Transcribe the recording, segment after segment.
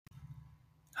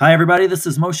Hi, everybody. This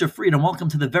is Moshe Fried, and welcome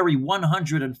to the very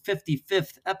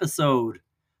 155th episode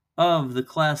of the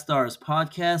Class Stars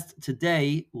podcast.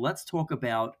 Today, let's talk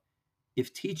about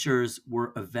if teachers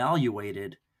were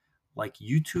evaluated like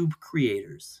YouTube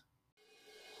creators.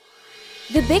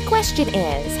 The big question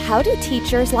is, how do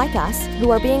teachers like us,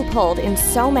 who are being pulled in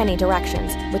so many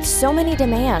directions, with so many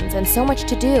demands and so much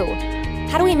to do,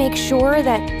 how do we make sure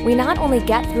that we not only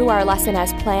get through our lesson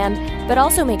as planned, but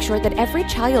also make sure that every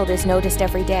child is noticed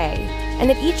every day, and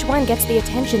that each one gets the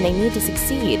attention they need to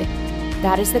succeed?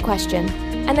 That is the question,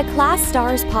 and the Class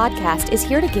Stars podcast is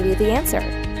here to give you the answer.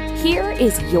 Here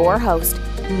is your host,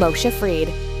 Moshe Fried.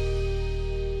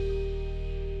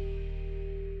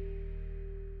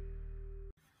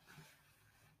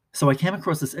 So I came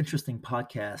across this interesting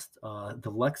podcast,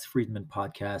 the Lex Friedman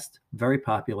podcast, very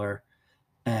popular,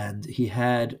 and he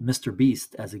had Mr.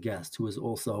 Beast as a guest, who is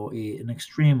also an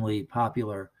extremely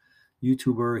popular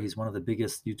YouTuber. He's one of the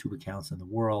biggest YouTube accounts in the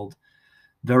world.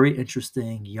 Very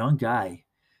interesting, young guy,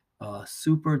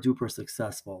 super duper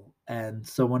successful. And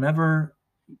so whenever,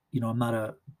 I'm not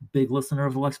a big listener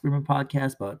of the Lex Friedman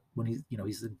podcast, but when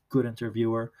he's a good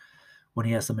interviewer, when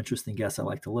he has some interesting guests, I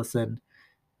like to listen.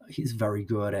 He's very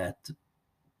good at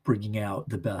bringing out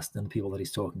the best in the people that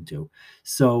he's talking to.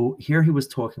 So here he was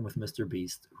talking with Mr.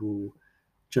 Beast, who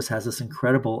just has this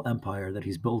incredible empire that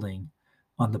he's building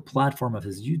on the platform of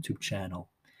his YouTube channel.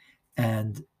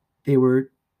 And they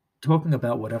were talking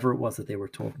about whatever it was that they were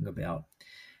talking about.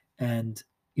 And,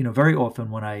 very often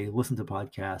when I listen to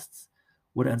podcasts,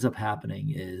 what ends up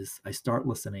happening is I start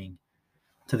listening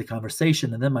to the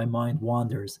conversation and then my mind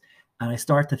wanders and I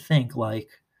start to think like,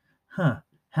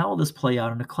 how will this play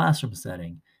out in a classroom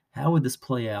setting? How would this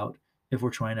play out if we're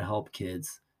trying to help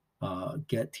kids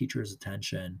get teachers'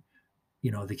 attention,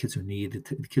 the kids who need,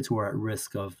 the kids who are at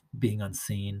risk of being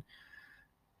unseen?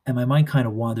 And my mind kind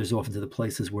of wanders off into the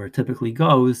places where it typically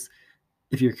goes.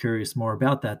 If you're curious more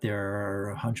about that, there are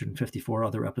 154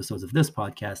 other episodes of this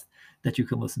podcast that you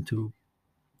can listen to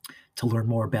learn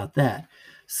more about that.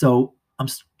 So I'm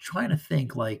trying to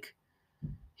think like,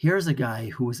 here's a guy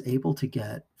who was able to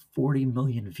get 40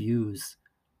 million views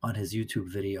on his YouTube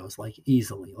videos, like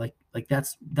easily, like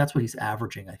that's what he's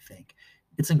averaging. I think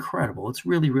it's incredible. It's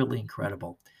really, really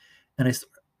incredible. And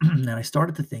I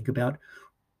started to think about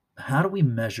how do we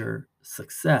measure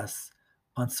success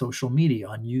on social media,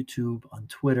 on YouTube, on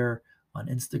Twitter, on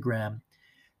Instagram.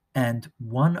 And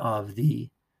one of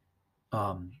the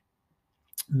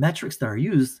metrics that are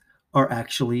used are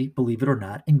actually, believe it or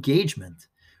not, engagement,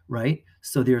 right?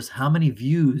 So there's how many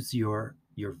views your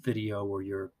video or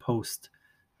your post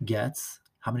gets,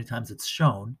 how many times it's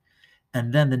shown.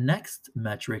 And then the next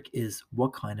metric is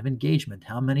what kind of engagement,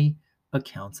 how many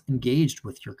accounts engaged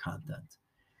with your content.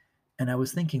 And I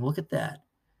was thinking, look at that.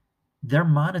 They're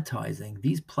monetizing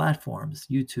these platforms,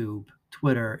 YouTube,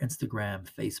 Twitter, Instagram,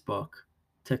 Facebook,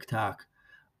 TikTok,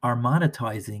 are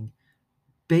monetizing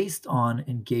based on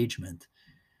engagement.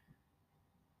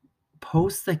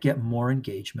 Posts that get more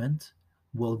engagement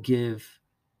will give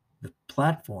the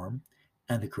platform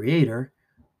and the creator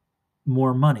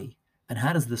more money. And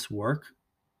how does this work?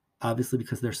 Obviously,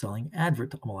 because they're selling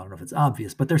advertising. Well, I don't know if it's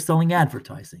obvious, but they're selling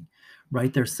advertising,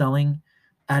 right? They're selling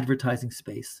advertising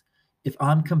space. If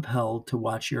I'm compelled to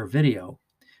watch your video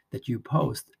that you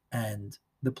post and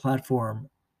the platform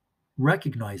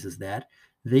recognizes that,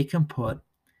 they can put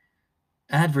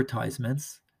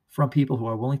advertisements from people who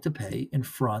are willing to pay in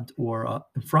front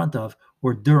of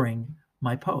or during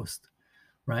my post,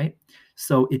 right?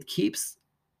 So it keeps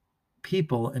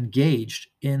people engaged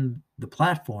in the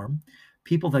platform.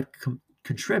 People that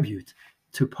contribute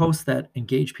to posts that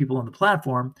engage people on the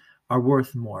platform are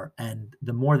worth more. And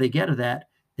the more they get of that,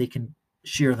 they can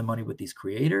share the money with these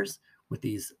creators, with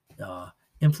these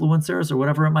influencers or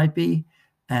whatever it might be.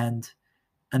 And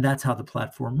that's how the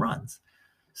platform runs.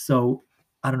 So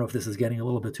I don't know if this is getting a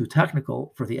little bit too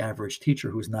technical for the average teacher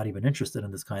who's not even interested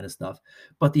in this kind of stuff.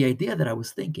 But the idea that I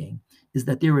was thinking is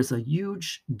that there is a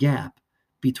huge gap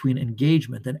between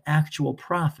engagement and actual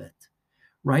profit,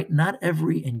 right? Not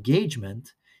every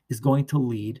engagement is going to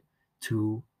lead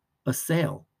to a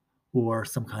sale or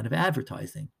some kind of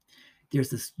advertising. There's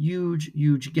this huge,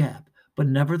 huge gap. But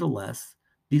nevertheless,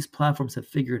 these platforms have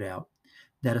figured out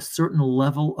that a certain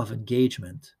level of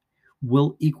engagement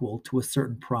will equal to a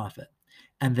certain profit.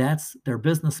 And that's their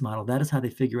business model. That is how they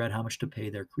figure out how much to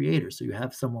pay their creators. So you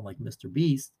have someone like Mr.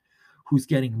 Beast who's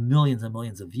getting millions and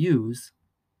millions of views.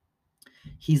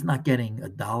 He's not getting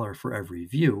 $1 for every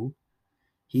view.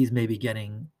 He's maybe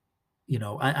getting,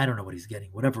 I don't know what he's getting,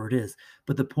 whatever it is.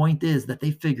 But the point is that they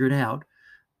figured out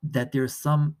that there's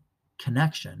some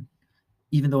connection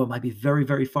even though it might be very,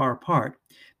 very far apart,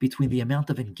 between the amount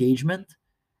of engagement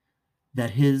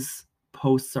that his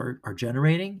posts are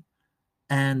generating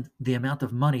and the amount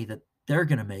of money that they're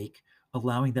going to make,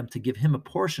 allowing them to give him a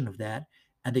portion of that,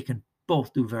 and they can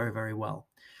both do very, very well.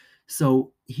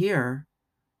 So here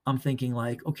I'm thinking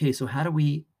like, okay, so how do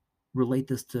we relate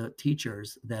this to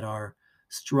teachers that are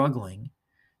struggling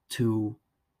to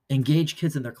engage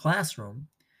kids in their classroom?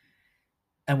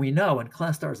 And we know, and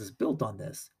Class Stars is built on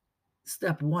this.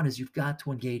 Step one is you've got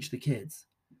to engage the kids.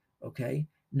 Okay.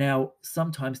 Now,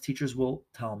 sometimes teachers will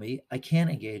tell me, I can't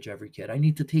engage every kid. I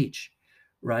need to teach,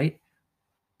 right?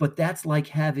 But that's like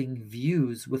having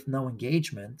views with no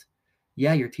engagement.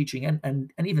 Yeah, you're teaching,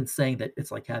 and even saying that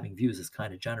it's like having views is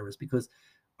kind of generous, because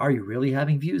are you really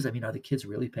having views? I mean, are the kids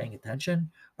really paying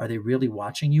attention? Are they really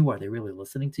watching you? Are they really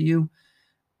listening to you?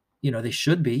 They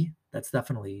should be. That's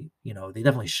definitely, they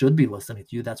definitely should be listening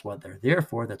to you. That's what they're there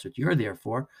for. That's what you're there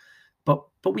for. But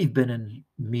we've been in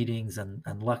meetings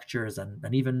and lectures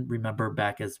and even remember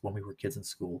back as when we were kids in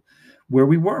school where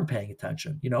we weren't paying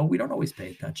attention. We don't always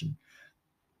pay attention.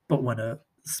 But when a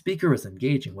speaker is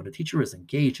engaging, when a teacher is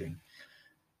engaging,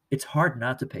 it's hard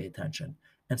not to pay attention.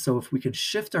 And so if we can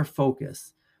shift our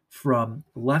focus from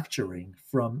lecturing,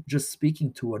 from just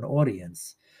speaking to an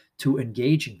audience, to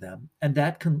engaging them, and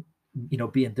that can,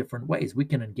 be in different ways. We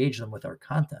can engage them with our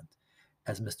content,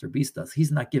 as Mr. Beast does.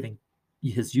 He's not giving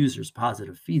his users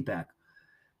positive feedback,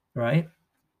 right?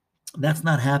 That's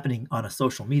not happening on a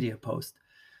social media post.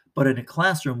 But in a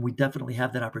classroom, we definitely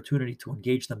have that opportunity to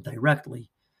engage them directly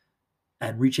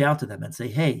and reach out to them and say,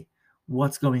 hey,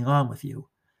 what's going on with you?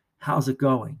 How's it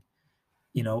going?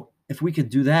 If we can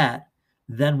do that,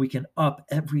 then we can up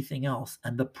everything else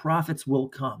and the profits will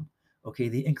come. Okay,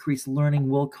 the increased learning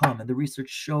will come, and the research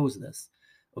shows this.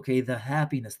 Okay, the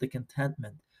happiness, the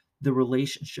contentment, the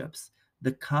relationships,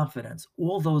 the confidence,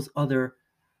 all those other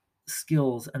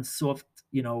skills and soft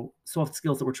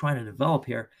skills that we're trying to develop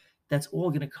here, that's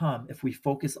all going to come if we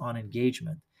focus on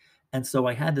engagement. And so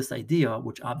I had this idea,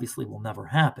 which obviously will never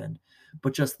happen,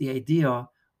 but just the idea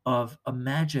of,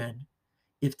 imagine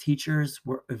if teachers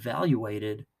were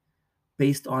evaluated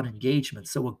based on engagement.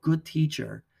 So a good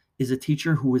teacher is a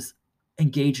teacher who is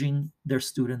engaging their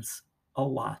students a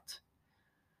lot.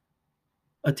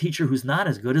 A teacher who's not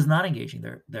as good is not engaging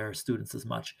their students as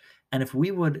much. And if we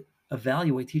would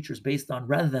evaluate teachers based on,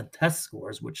 rather than test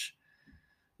scores, which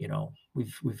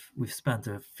we've spent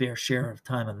a fair share of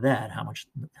time on that, how much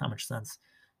sense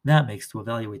that makes to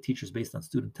evaluate teachers based on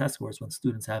student test scores when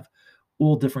students have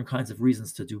all different kinds of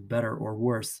reasons to do better or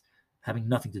worse, having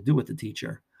nothing to do with the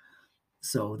teacher.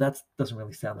 So that doesn't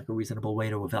really sound like a reasonable way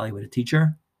to evaluate a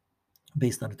teacher,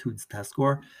 based on a student's test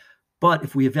score. But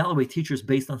if we evaluate teachers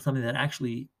based on something that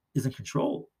actually is in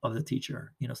control of the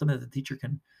teacher, something that the teacher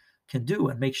can do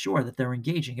and make sure that they're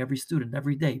engaging every student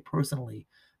every day personally,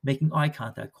 making eye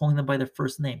contact, calling them by their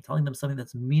first name, telling them something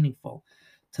that's meaningful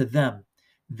to them,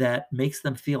 that makes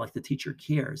them feel like the teacher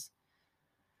cares.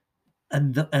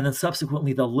 And then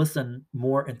subsequently, they'll listen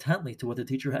more intently to what the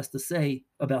teacher has to say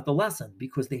about the lesson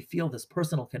because they feel this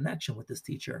personal connection with this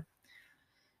teacher.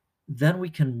 Then we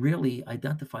can really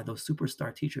identify those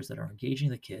superstar teachers that are engaging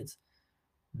the kids,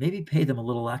 maybe pay them a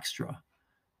little extra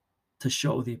to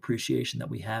show the appreciation that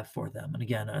we have for them. And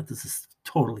again, this is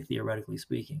totally theoretically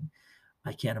speaking.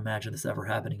 I can't imagine this ever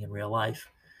happening in real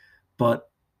life. But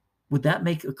would that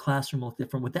make a classroom look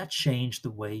different? Would that change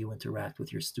the way you interact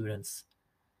with your students?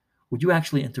 Would you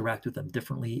actually interact with them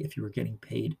differently if you were getting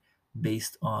paid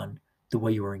based on the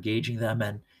way you were engaging them?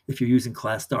 And if you're using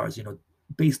Class Stars,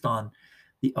 based on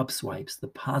the upswipes, the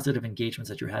positive engagements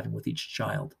that you're having with each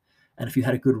child. And if you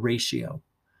had a good ratio,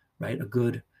 right, a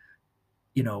good,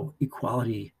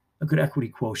 equality, a good equity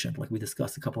quotient, like we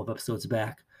discussed a couple of episodes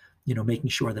back, making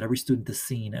sure that every student is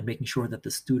seen and making sure that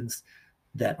the students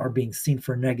that are being seen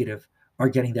for negative are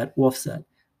getting that offset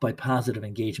by positive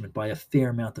engagement, by a fair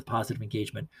amount of positive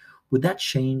engagement. Would that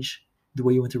change the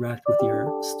way you interact with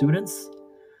your students?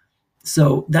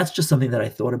 So that's just something that I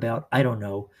thought about. I don't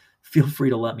know. Feel free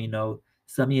to let me know.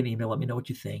 Send me an email. Let me know what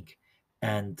you think.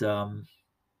 And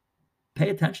pay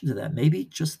attention to that. Maybe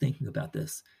just thinking about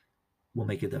this will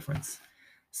make a difference.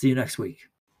 See you next week.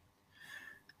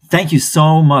 Thank you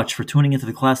so much for tuning into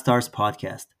the Class Stars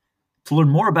podcast. To learn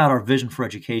more about our vision for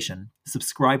education,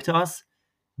 subscribe to us,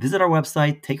 visit our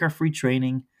website, take our free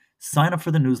training, sign up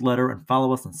for the newsletter, and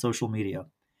follow us on social media.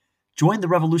 Join the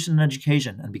revolution in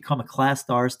education and become a Class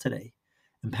Stars today,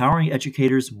 empowering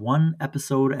educators one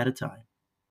episode at a time.